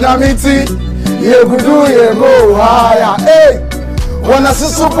 So Namiti. You go do, you go higher. Hey, wanna see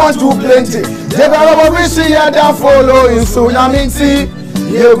support too plenty. They better wish you had done follow in tsunami.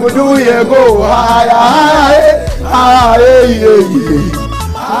 You go do, you go higher, higher, higher, hey, you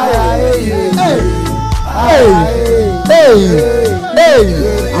go.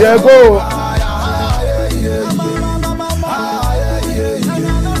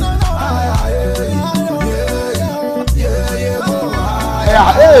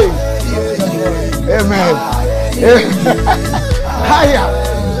 Hey. Amen. Hiya.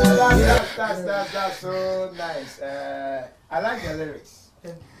 That's so nice. I like the lyrics.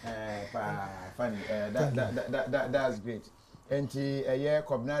 Funny. That's great. And a year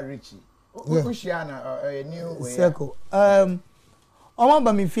Kobna Richie. Kushiana a new circle.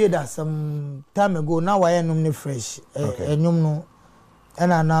 Omamba me fear that some time ago. Now I am fresh. And you know,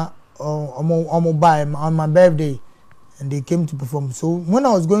 and I now buy on my birthday, and they came to perform. So when I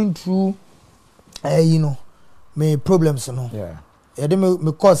was going through. You know, my problems, you know. Yeah. I didn't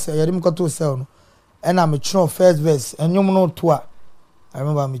me cause, I didn't got to sell, no. And I'm a tron first verse, and you know, twa. I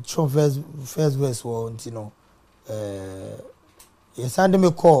remember me tron first verse was, you know, yes, I me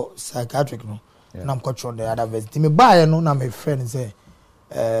call psychiatric, no. Yeah. And I'm cut on the other verse. Me buy, no, now my friend say,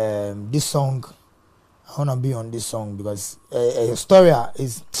 this song, I wanna be on this song because a story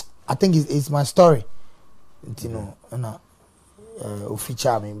is, I think it's my story, you know, and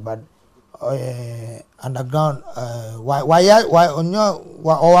feature me, but. Underground why on your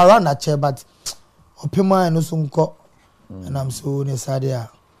or around that chair but opima and also and I'm so necessary I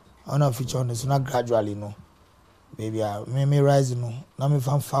wanna feature on this not gradually no maybe I may rise no now me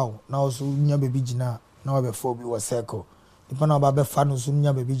fan foul now so nya baby jina now before be was circle depend on about fan so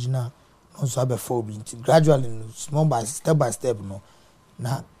nya baby jina no so before be gradually no small by step no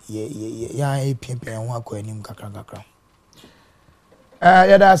na yeah pimpin ho akwanim kakra.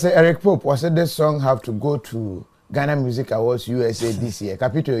 Yeah, that's Eric Pope. Was it this song have to go to Ghana Music Awards USA this year?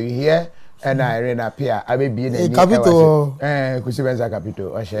 Capito, you hear? And I ran up here. I may be in a Capito. Kusibenza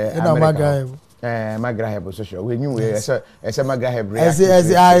Capito. America. Magra Heb social. We knew as a Magra Heb. As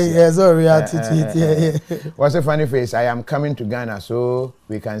a reality to it. What's a funny face? I am coming to Ghana so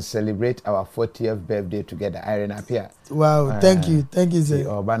we can celebrate our 40th birthday together. Irene appear. Wow, thank you, sir.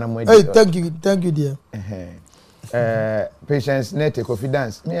 Thank you, dear. Patience, net KOFI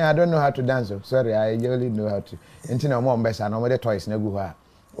dance. Me, I don't know how to dance. So sorry, I only know how to. Until no more best, I know the toys never go.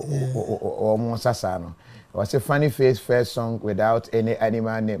 Or more sasano. What's a funny face first song without any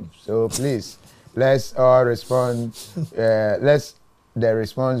animal name? So please. Let's all respond. Let's the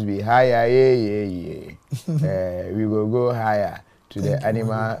response be higher. We will go higher to the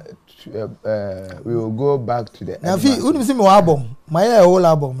animal. We will go back to the. Now, if you see my album, my whole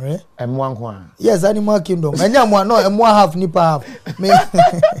album, right? M1. Yes, Animal Kingdom. And M1 half, nipa half.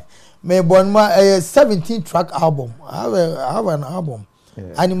 Me born my 17 track album. I have an album,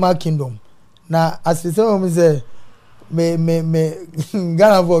 Animal Kingdom. Now, as you say, me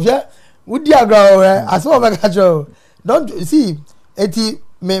Ghana for yeah. Would you agree? I saw my catcher. Don't see eti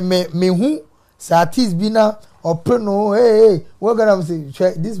me who satis bina or preno. Hey, what gonna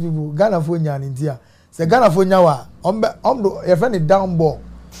say? These people Ghana for nyan India. Say Ghana for nyawa. Your friend is down ball.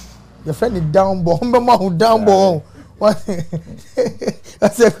 Your friend is down ball. Down ball. What? I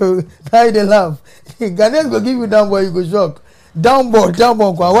said, try the laugh. Ghanaians go give you down ball, you go shock. Down ball.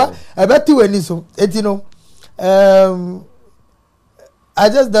 What? I bet you any so. Eti no. I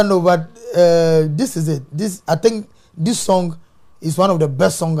just don't know, but this is it. I think this song is one of the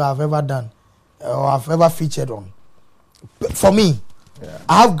best songs I've ever done or I've ever featured on. For me,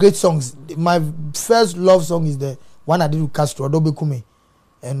 I have great songs. My first love song is the one I did with Castro, Adobe Kume.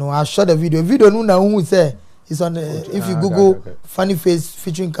 And I shot a video. Video no who say it's on. If you Google Funny Face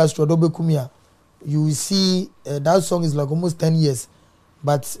featuring Castro, Adobe Kume, you will see that song is like almost 10 years.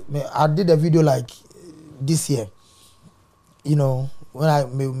 But I did a video like this year. You know.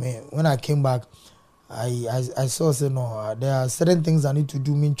 When I came back, I saw say no, there are certain things I need to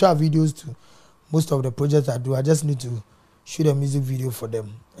do. Me try videos to most of the projects I do. I just need to shoot a music video for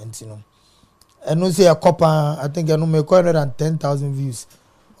them, and you know, I know say a copper. I think I know make 110,000 views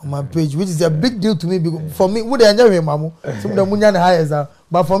on my page, which is a big deal to me because for me, would I enjoy him, mamu? Some of the money highest,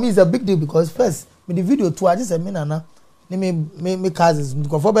 but for me it's a big deal because first, with the video too, I just said me nana, me causes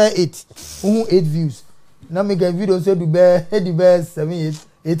because for about 8 views. Now make a video say the best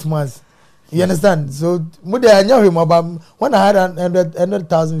 7-8 months. You understand? So I know him about when I had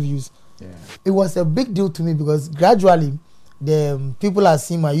 100,000 views. Yeah. It was a big deal to me because gradually the people are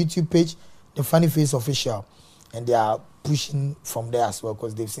seeing my YouTube page, the Funny Face Official, and they are pushing from there as well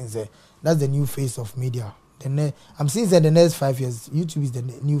because they've seen that's the new face of media. I'm seeing that the next 5 years YouTube is the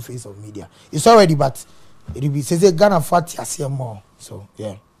new face of media. It's already, but it will be says Ghana fat more. So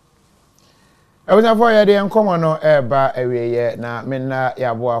yeah. I was for ya de come no eba ewiye na menna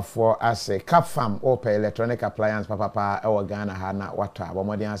ya boafo ase Cap Farm open electronic appliance papa e Ghana ha na wato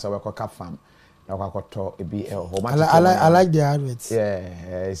abomodi ansa we ko Cap Farm na kwakoto ebi I like the adverts.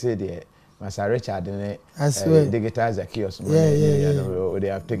 Yeah, I say the Master Richard ne digitize kiosk. Yeah. They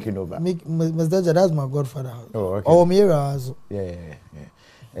have taken over. Mr. That's my godfather. Oh, okay. Oh, Mira also. Yeah.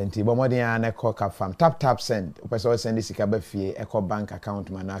 And Tibomodi and a Cap Farm tap send. Person send this ikaba fie e bank account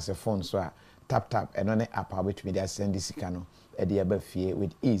man as a phone so tap and on app which media send this cano at the above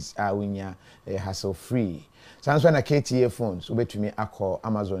with ease. Winya hassle free. Sounds when a KTA phones over to me. I call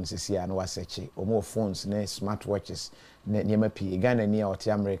Amazon CC and was search or more phones, ne smartwatches, ne P Ghana near or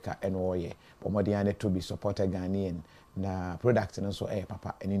America and Oye. Pomodiane to be supported Ghanaian na product and also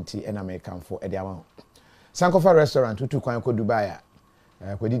papa and inti and American for a amount. Sankofa restaurant to Kwanko Dubai.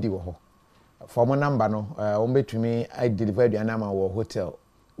 Didi wo. For my number no to me I delivered the number or hotel.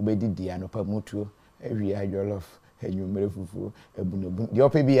 Ubedidi anopa mutuo ewi ajolof enyumere fufu ebunobun de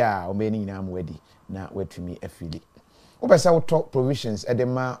opebia omeni nyina mwedi na wetumi afili obesa wo top provisions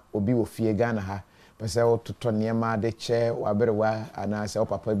edema obi wo fie Ghana ha pesa wo toto niema de che waberewa anase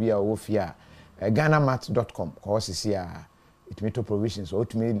opapa bia wo fie a ghanamat.com ko sisi a itumi to provisions o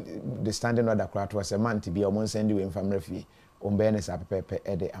tumi the standing order krato was a month bia o mon send we family fie ombene sa pepe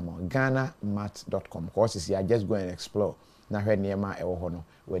ede amo ghanamat.com ko sisi a just go and explore na hwe niema ewo ho no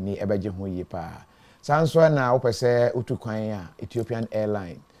wani ebeje ho yi pa sanso na opese utukwan a Ethiopian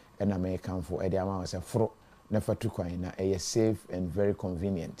Airline and American for ede ama was fro na fatukwan na safe and very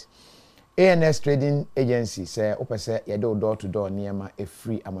convenient. ANS Trading Agency say opese yede door to door niema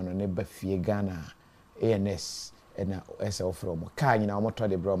free amano ne ba fie Ghana. ANS and ese from car nyina omoto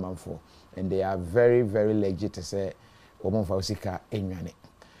de bro manfo and they are very very legit to say omonfa osika enwane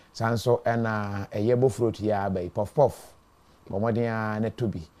sanso na eyebo fruit ya ba puff Momodia ne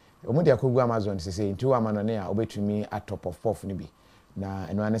tobi. Omodi akogu Amazon se nti wa manone a obetumi atop of puff ni bi. na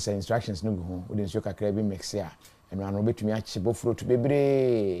eno ane say instructions no go ho wo de nsuo kakra bi mix ya eno ano betumi ache bofuro to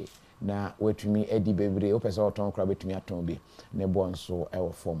bebre na wetumi edi bebre opese oton kra betumi aton bi ne bo nso e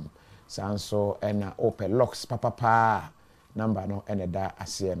wo form sanso ena open locks papa number no ene da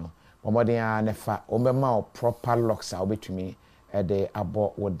ase no omoden a ne fa ombema o proper locks a obetumi e de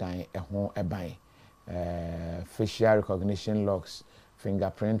abo wodan e ho eban facial recognition locks,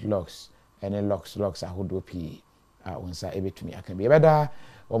 fingerprint locks, and locks ahodo pi onsa ebetumi aka bi ebeda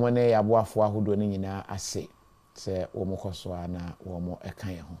omone yaboafo ahodo ni nyina ase se omokoso ana omo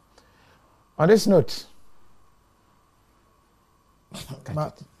ekan ho. On this note,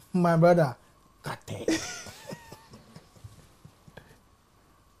 my brother, Kate.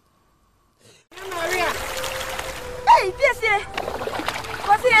 Maria. Hey, Pierce.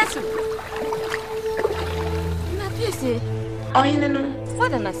 What's the answer? Oh, you know.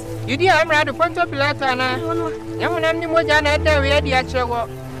 What an ass. You dear, I'm ready to point up Latana. I'm the Mojan at the ready at your work.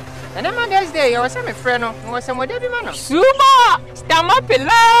 And on Mother's Day, I was a friend of some Debbie man. Suba! Stamma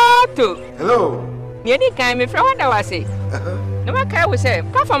Pilato. Hello. You didn't come from what I was saying. No one can say,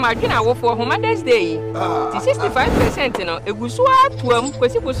 Papa Margina will for Mother's Day. 65%, you know, it was what to him,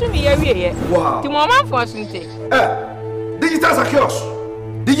 because it was me every year. Wow. To Mamma for something. Digital chaos.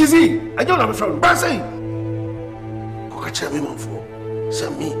 Did you see? I don't have a friend. Bassy. Catch me, man, for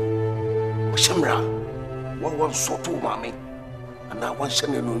send me. Shemra, one sort of mammy, and now one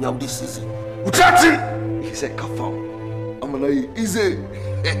shemmy no this season. Utati! He said, Kafam. I'm gonna easy.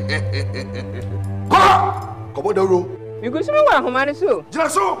 Come on, the room. You go somewhere, Homani, so.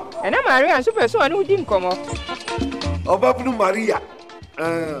 Just so. And I'm Maria and Super, so I know didn't come up. Obapu Maria.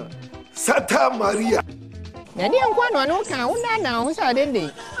 Santa Maria. And young one, no count now, who's our day.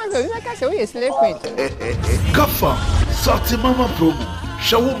 I go like I say, slave print. Kafam. Sati Mama promo,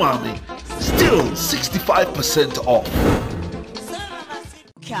 Shawu Mami, still 65% off.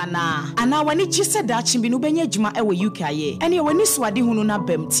 Kana ana wani chise da chimbi no benya adwuma e wo UK ye ene wani swade hunu na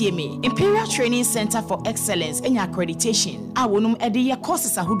bam tie me Imperial Training Center for Excellence enya accreditation a wonum ede ye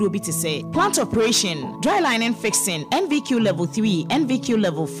courses ahodo bi te say plant operation, dry lining fixing, NVQ level 3, NVQ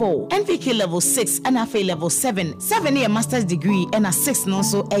level 4, NVQ level 6 and AFE level 7 year master's degree and a 6 no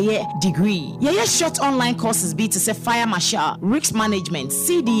so a degree ye short online courses bi te say fire marshal, risk management,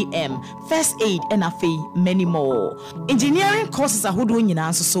 CDM, first aid and AFE many more. Engineering courses ahodo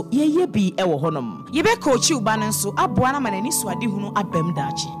nyina so ye bi e wo honom ye be coach uba nso aboa na manani suade hunu abam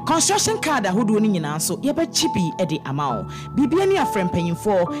dachi construction card ahodo ni nyina so ye be chibi e de amao bibia ni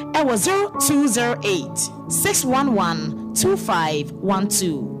afrempanyimfo e wo 0208 611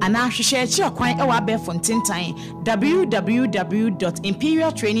 2512 ana hwehwe chi akwan e wa Abefontentan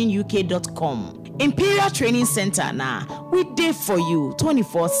www.imperialtraininguk.com Imperial Training Center na we dey for you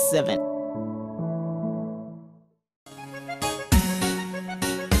 24/7.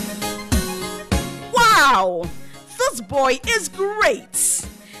 Wow, this boy is great.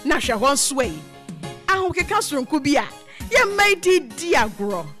 Nasha one sway. Ahoke kasron kubia. Ye made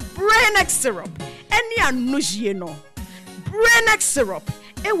diagro. Brain syrup. Any anujie no. Brain syrup.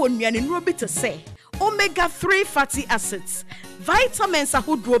 E wonua ne no bi to say. Omega-3 fatty acids. Vitamins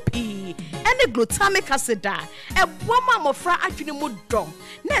ahodo pii. Ene glutamic acid da. E boma mofra adwene mu dom.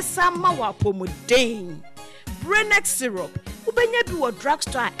 Na sama wa pomuden. Brain syrup. Ubenya bi wo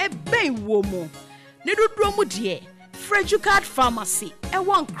drugstore e ben wo mu. Nidudro mu die Frejucard Pharmacy e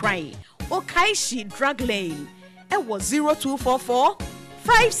won cry o Kaishi Drug Lane e was 0244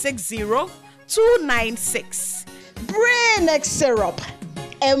 560 296 Brain syrup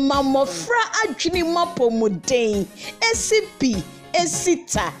e mamofra adwini mapomuden SCP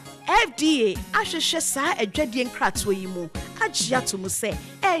esita FDA ahwehwe saa adwadie nkrato yi mu agya to mu se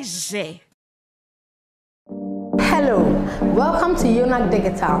eje. Hello, welcome to Yonak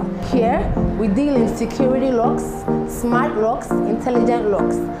Digital. Here, we deal in security locks, smart locks, intelligent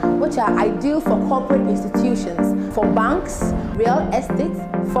locks, which are ideal for corporate institutions, for banks, real estate,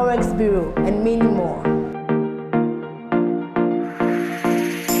 forex bureau, and many more.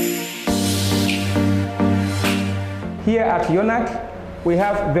 Here at Yonak, we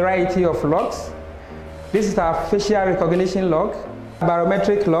have a variety of locks. This is our facial recognition lock,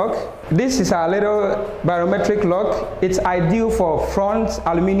 barometric lock. This is our little barometric lock. It's ideal for front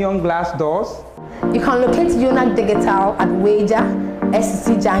aluminum glass doors. You can locate Yonak Digital at Wager,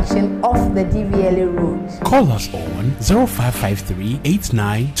 SCC Junction off the DVLA road. Call us on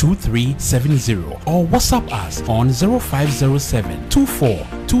 0553-892370 or WhatsApp us on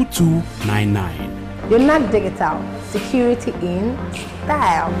 0507-242299. Yonak Digital, security in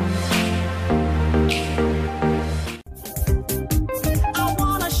style.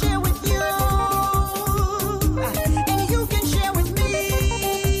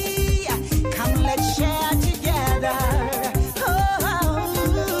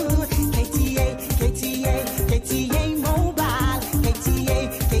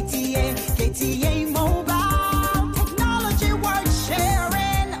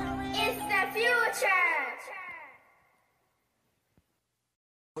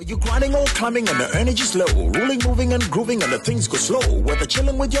 You're grinding or climbing and the energy's low, rolling, moving and grooving and the things go slow. Whether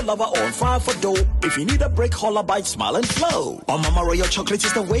chilling with your lover or on fire for dough, if you need a break, holla, bite, smile and flow. On Mama Royal chocolate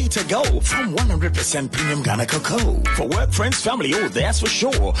is the way to go. From 100% premium Ghana cocoa. For work, friends, family, oh that's for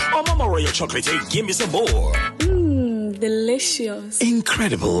sure. On Mama Royal chocolate, hey, give me some more. Delicious.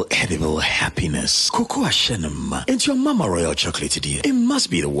 Incredible edible happiness. Cocoa Shanum. It's your Mama Royal chocolate, dear. It must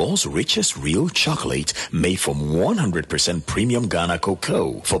be the world's richest real chocolate made from 100% premium Ghana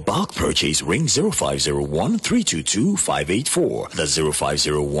cocoa. For bulk purchase, ring 0501 322 584. That's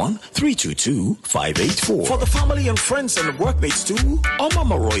 0501 322 584. For the family and friends and workmates too. On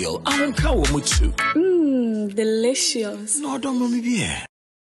Mama Royal, I won't cow too. Delicious. No, don't mommy be here.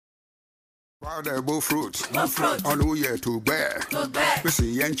 Wow, they're both fruits. On the way to bear. We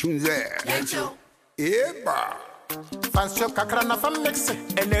see Yanchun there. Eba. Fancy Kakrana from Mexico.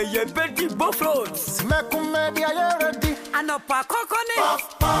 And a ye betty both fruits. Macum maybe I already. And a pack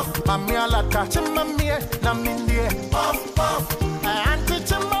coconut. Puff. Mamma la catching mammy. Namindia. Puff, puff. And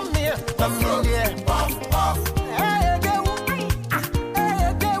teaching mammy. Namindia. Puff, puff.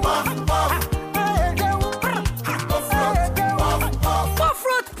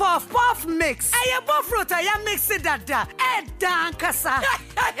 Puff mix. I am buff fruit. I am mixing that. Dan kasa.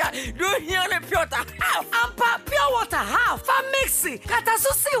 Do you hear Piota? Ampa pure water half. For mixing.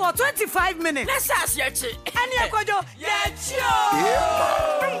 Katasusi or 25 minutes. Let's ask Yachi. And you go do Yachi.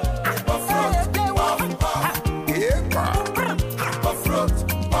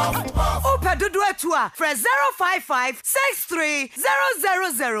 Open the door to a for 055 63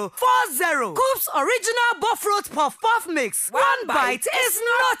 000 40. Coop's original buffalo puff mix. One bite is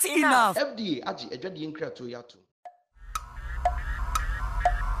not enough. FDA aji ejadi nkra to yato.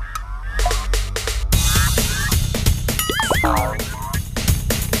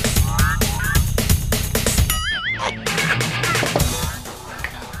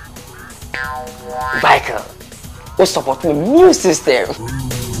 Biker, what's up with the new system?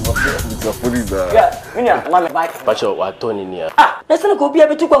 Yeah, I'm bike. But you are Tony near. Let's not go be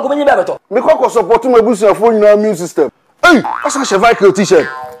able to go in the Me ko support my business phone in our immune system. Hey, what's a Chevical t-shirt?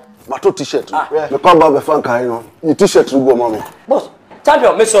 Mato t-shirt. Me come back be fan kan you. Your t-shirt to go mommy. Boss,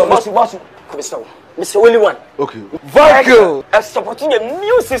 champion, Mr. Only one. Okay. Vical. I'm supporting the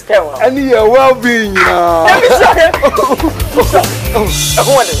new system. And your well-being.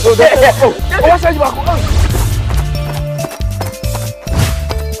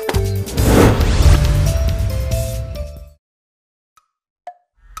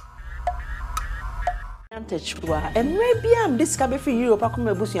 And maybe I'm discovered for Europe. I come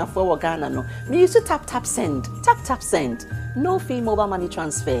to for Ghana. No, me used to tap send. No fee mobile money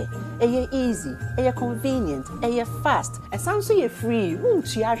transfer. Easy, convenient, fast. And sounds so free. Me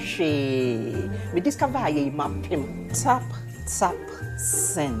discover map him. Tap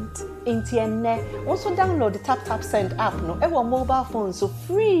send. Internet. Also download the tap send app. No, ever mobile phone so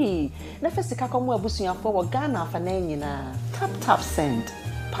free. Never see kako mo abusuya for Ghana for na. Tap send.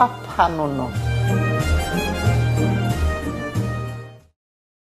 Papa no.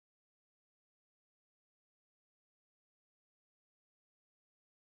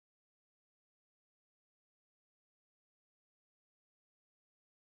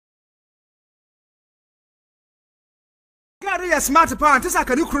 Yes, smart part. This I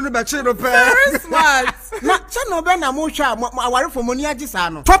can do channel very smart. Na channel be na mo hwa aware for money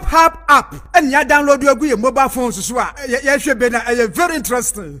agisano. Top Hub app and ya download your mobile phones so ya hwe be na very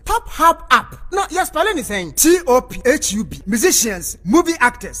interesting. Top Hub app. No, your spelling is saying TOPHUB. Musicians, movie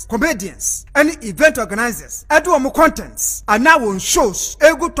actors, comedians, any event organizers. Edu omo contents. And now on shows.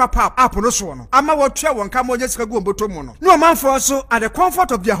 Ego Top Hub app no so no. Ama wo twa won ka mo jesika go mbotomo no. No man for so at the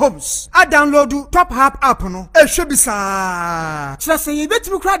comfort of their homes. I download Top Hub app no. Ehwe bisa. Just say you bet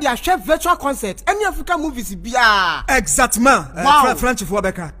me crowd your chef virtual concert. Any African movies bia. Exactement. Wow. French for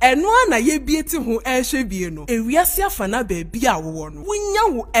Becca. And one na ye bieti ho ehwe bi no. Ewiase afana baby a wo no.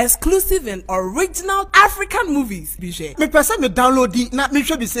 Wonya wo exclusive and original African movies bi je. Me person me download di na me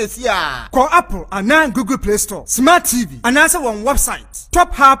hwe bi say sia. Call Apple and Google Play Store, Smart TV, and answer on website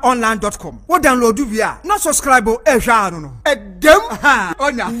tophubonline.com. Wo download do via. Not subscribe ehwa no. Edem.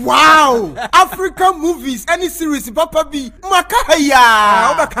 Wow. African movies any series papa bi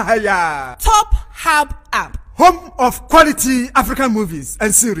Makahaya. Top Hub app. Home of quality African movies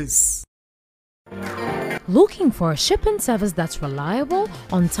and series. Looking for a shipping service that's reliable,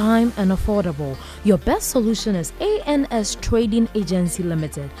 on time, and affordable? Your best solution is ANS Trading Agency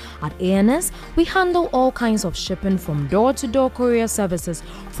Limited. At ANS, we handle all kinds of shipping from door-to-door courier services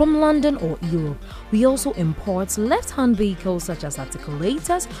from London or Europe. We also import left-hand vehicles such as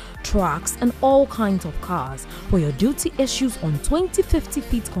articulators, trucks, and all kinds of cars for your duty issues on 20-50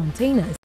 feet containers.